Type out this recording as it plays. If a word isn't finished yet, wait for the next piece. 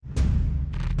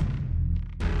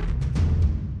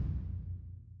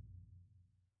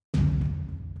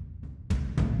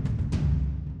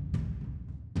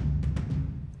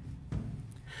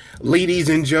Ladies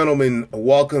and gentlemen,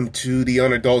 welcome to The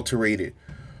Unadulterated.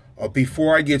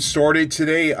 Before I get started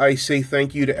today, I say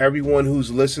thank you to everyone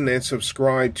who's listened and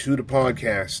subscribed to the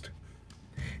podcast.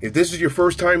 If this is your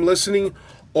first time listening,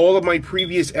 all of my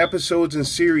previous episodes and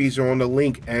series are on the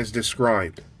link as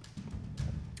described.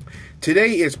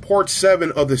 Today is part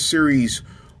 7 of the series,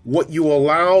 What You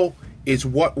Allow is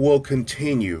What Will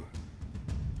Continue.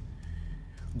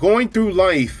 Going through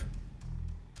life,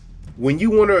 when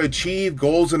you want to achieve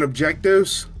goals and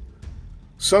objectives,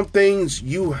 some things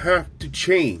you have to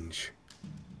change.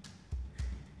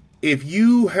 If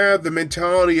you have the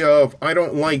mentality of, I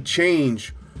don't like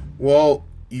change, well,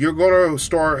 you're going to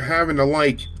start having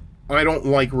to I don't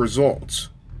like results.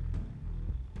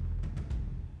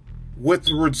 With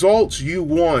the results you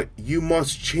want, you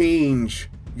must change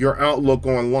your outlook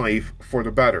on life for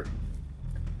the better.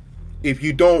 If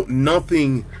you don't,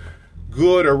 nothing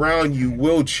good around you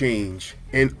will change,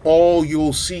 and all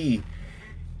you'll see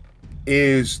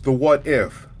is the what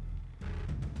if.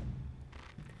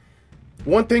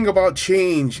 One thing about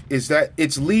change is that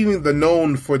it's leaving the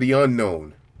known for the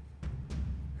unknown.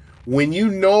 When you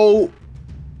know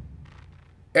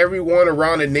everyone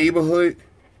around the neighborhood,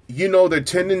 you know their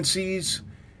tendencies,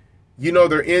 you know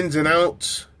their ins and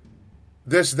outs,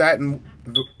 this, that, and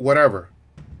whatever.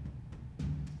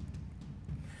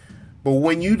 But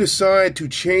when you decide to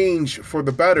change for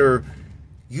the better,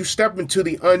 you step into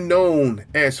the unknown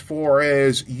as far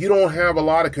as you don't have a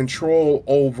lot of control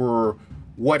over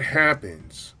what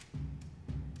happens.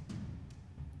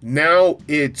 Now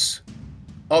it's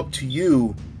up to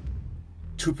you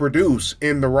to produce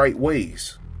in the right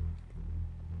ways.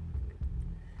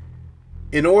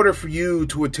 In order for you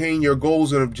to attain your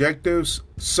goals and objectives,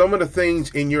 some of the things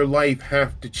in your life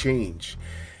have to change.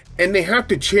 And they have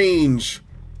to change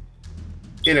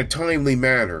in a timely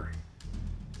manner.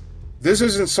 This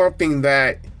isn't something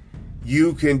that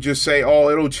you can just say,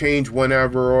 oh, it'll change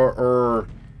whenever, or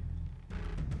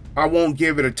I won't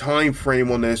give it a time frame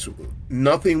on this.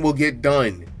 Nothing will get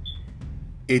done.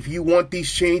 If you want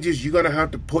these changes, you're going to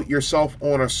have to put yourself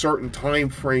on a certain time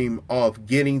frame of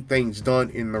getting things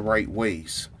done in the right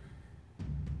ways.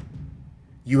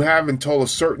 You have until a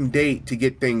certain date to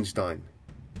get things done.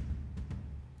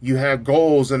 You have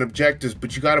goals and objectives,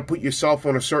 but you got to put yourself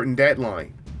on a certain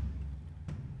deadline.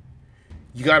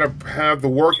 You got to have the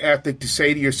work ethic to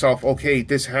say to yourself, okay,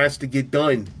 this has to get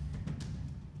done.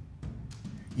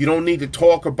 You don't need to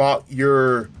talk about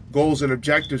your goals and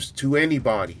objectives to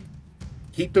anybody.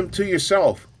 Keep them to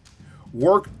yourself.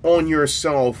 Work on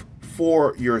yourself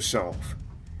for yourself.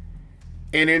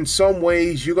 And in some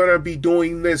ways, you're going to be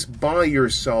doing this by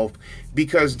yourself,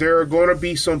 because there are going to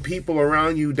be some people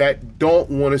around you that don't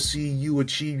want to see you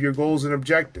achieve your goals and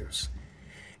objectives.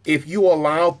 If you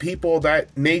allow people of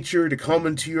that nature to come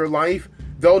into your life,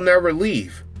 they'll never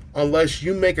leave unless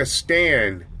you make a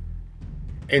stand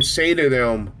and say to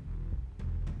them,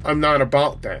 I'm not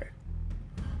about that.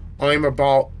 I'm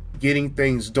about getting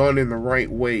things done in the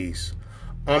right ways.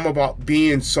 I'm about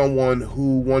being someone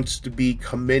who wants to be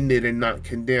commended and not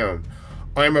condemned.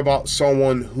 I'm about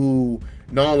someone who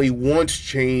not only wants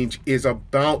change, is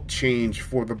about change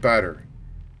for the better.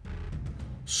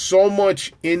 So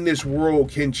much in this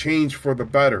world can change for the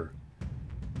better.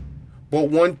 But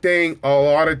one thing, a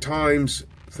lot of times,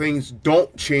 things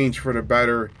don't change for the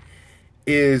better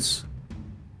is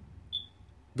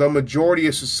the majority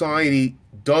of society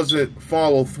doesn't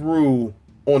follow through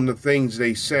on the things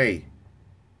they say.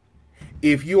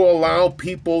 If you allow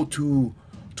people to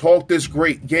talk this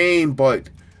great game but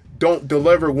don't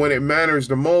deliver when it matters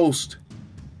the most,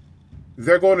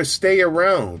 they're going to stay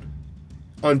around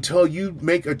until you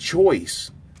make a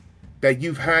choice that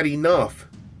you've had enough.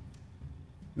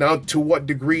 Now, to what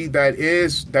degree that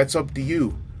is, that's up to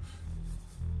you.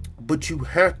 But you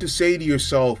have to say to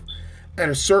yourself, at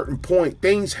a certain point,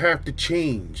 things have to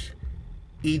change.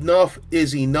 Enough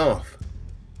is enough.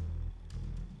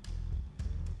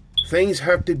 Things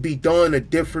have to be done a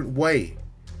different way.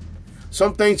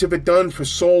 Some things have been done for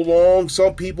so long,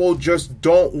 some people just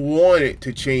don't want it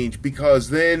to change, because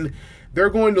then they're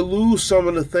going to lose some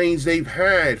of the things they've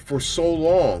had for so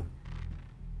long.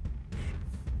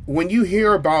 When you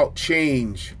hear about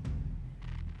change,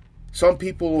 some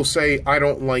people will say, I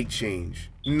don't like change.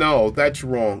 No, that's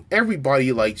wrong.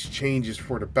 Everybody likes changes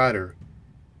for the better.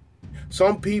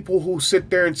 Some people who sit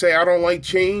there and say, I don't like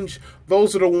change,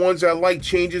 those are the ones that like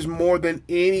changes more than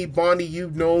anybody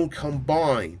you've known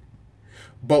combined.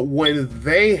 But when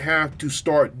they have to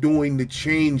start doing the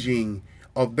changing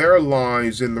of their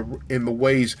lives in the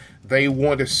ways they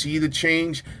want to see the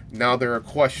change, now there are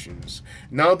questions.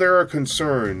 Now there are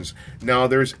concerns. Now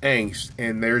there's angst,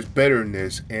 and there's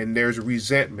bitterness, and there's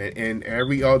resentment, and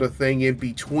every other thing in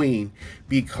between,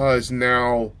 because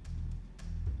now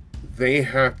they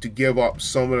have to give up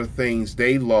some of the things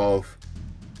they love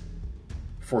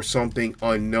for something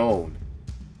unknown.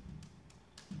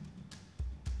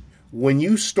 When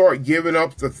you start giving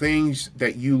up the things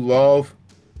that you love,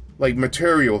 like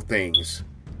material things,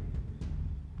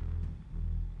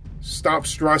 stop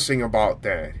stressing about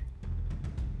that.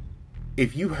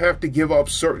 If you have to give up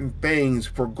certain things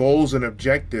for goals and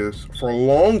objectives, for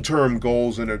long-term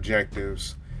goals and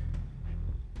objectives,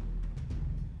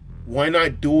 why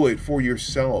not do it for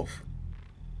yourself?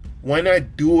 Why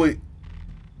not do it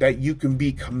that you can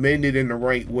be commended in the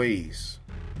right ways?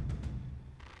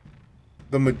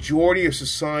 The majority of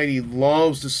society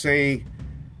loves to say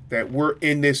that we're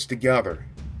in this together.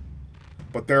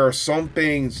 But there are some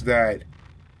things that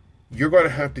you're going to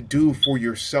have to do for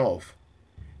yourself.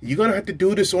 You're going to have to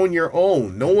do this on your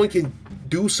own. No one can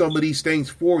do some of these things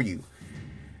for you.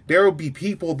 There will be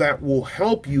people that will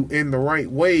help you in the right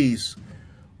ways,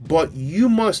 but you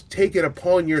must take it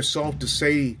upon yourself to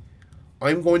say,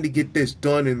 I'm going to get this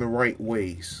done in the right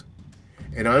ways,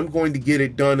 and I'm going to get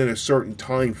it done in a certain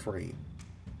time frame.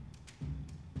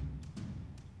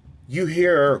 You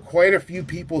hear quite a few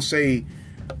people say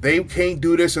they can't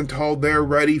do this until they're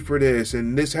ready for this,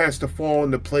 and this has to fall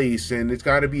into place, and it's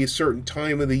got to be a certain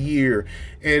time of the year,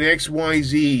 and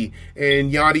XYZ,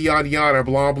 and yada, yada, yada,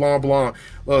 blah, blah, blah.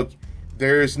 Look,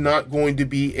 there's not going to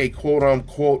be a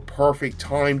quote-unquote perfect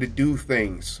time to do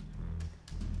things.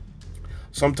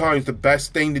 Sometimes the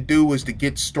best thing to do is to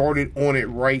get started on it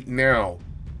right now.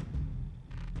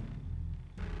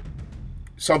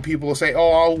 Some people will say,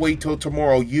 oh, I'll wait till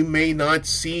tomorrow. You may not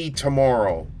see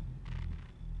tomorrow.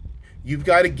 You've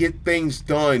got to get things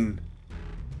done.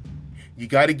 You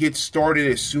got to get started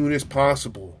as soon as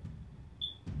possible.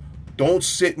 Don't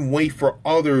sit and wait for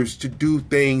others to do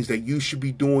things that you should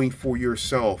be doing for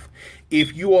yourself.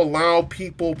 If you allow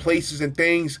people, places, and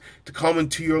things to come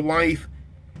into your life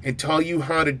and tell you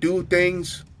how to do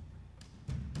things,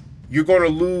 you're going to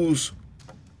lose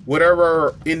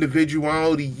whatever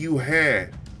individuality you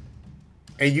had,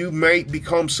 and you may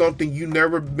become something you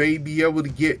never may be able to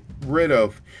get rid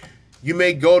of. You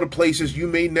may go to places you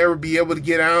may never be able to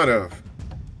get out of.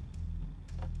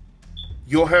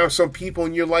 You'll have some people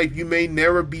in your life you may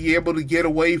never be able to get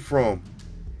away from,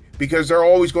 because they're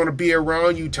always going to be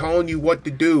around you telling you what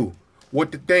to do,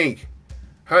 what to think,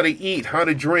 how to eat, how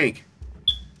to drink,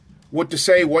 what to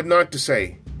say, what not to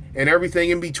say, and everything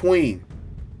in between.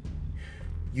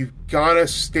 You've got to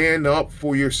stand up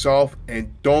for yourself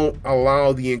and don't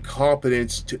allow the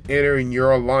incompetence to enter in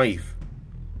your life.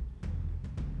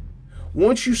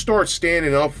 Once you start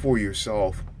standing up for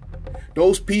yourself,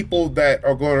 those people that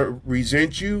are going to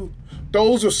resent you,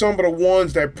 those are some of the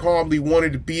ones that probably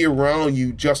wanted to be around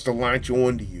you just to latch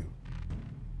onto you.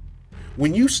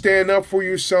 When you stand up for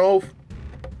yourself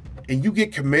and you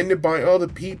get commended by other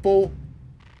people,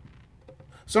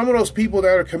 some of those people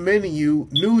that are commending you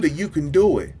knew that you can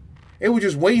do it. They were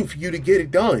just waiting for you to get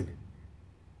it done.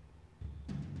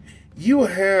 You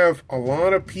have a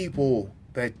lot of people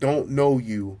that don't know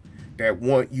you that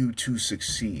want you to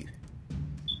succeed.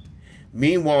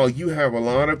 Meanwhile, you have a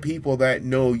lot of people that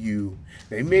know you.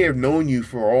 They may have known you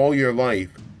for all your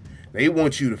life. They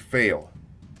want you to fail.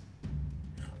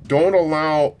 Don't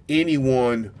allow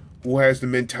anyone who has the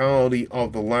mentality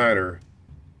of the latter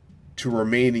to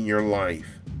remain in your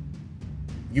life.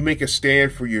 You make a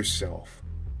stand for yourself.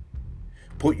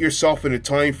 Put yourself in a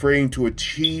time frame to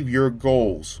achieve your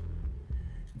goals.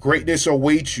 Greatness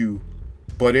awaits you,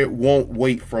 but it won't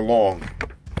wait for long.